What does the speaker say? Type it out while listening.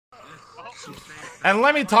And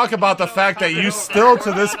let me talk about the fact that you still,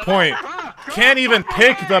 to this point, can't even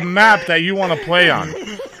pick the map that you want to play on.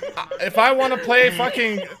 If I want to play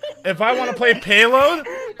Payload,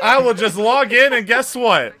 I will just log in and guess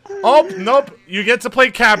what? Oh, nope, you get to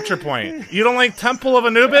play Capture Point. You don't like Temple of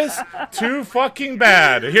Anubis? Too fucking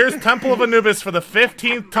bad. Here's Temple of Anubis for the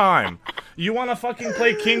 15th time. You want to fucking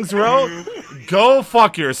play King's Row? Go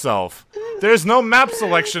fuck yourself. There's no map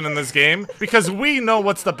selection in this game because we know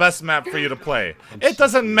what's the best map for you to play. It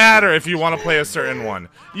doesn't matter if you want to play a certain one.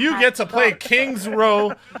 You get to play King's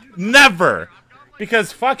Row never.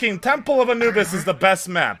 Because fucking Temple of Anubis is the best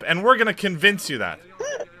map, and we're gonna convince you that.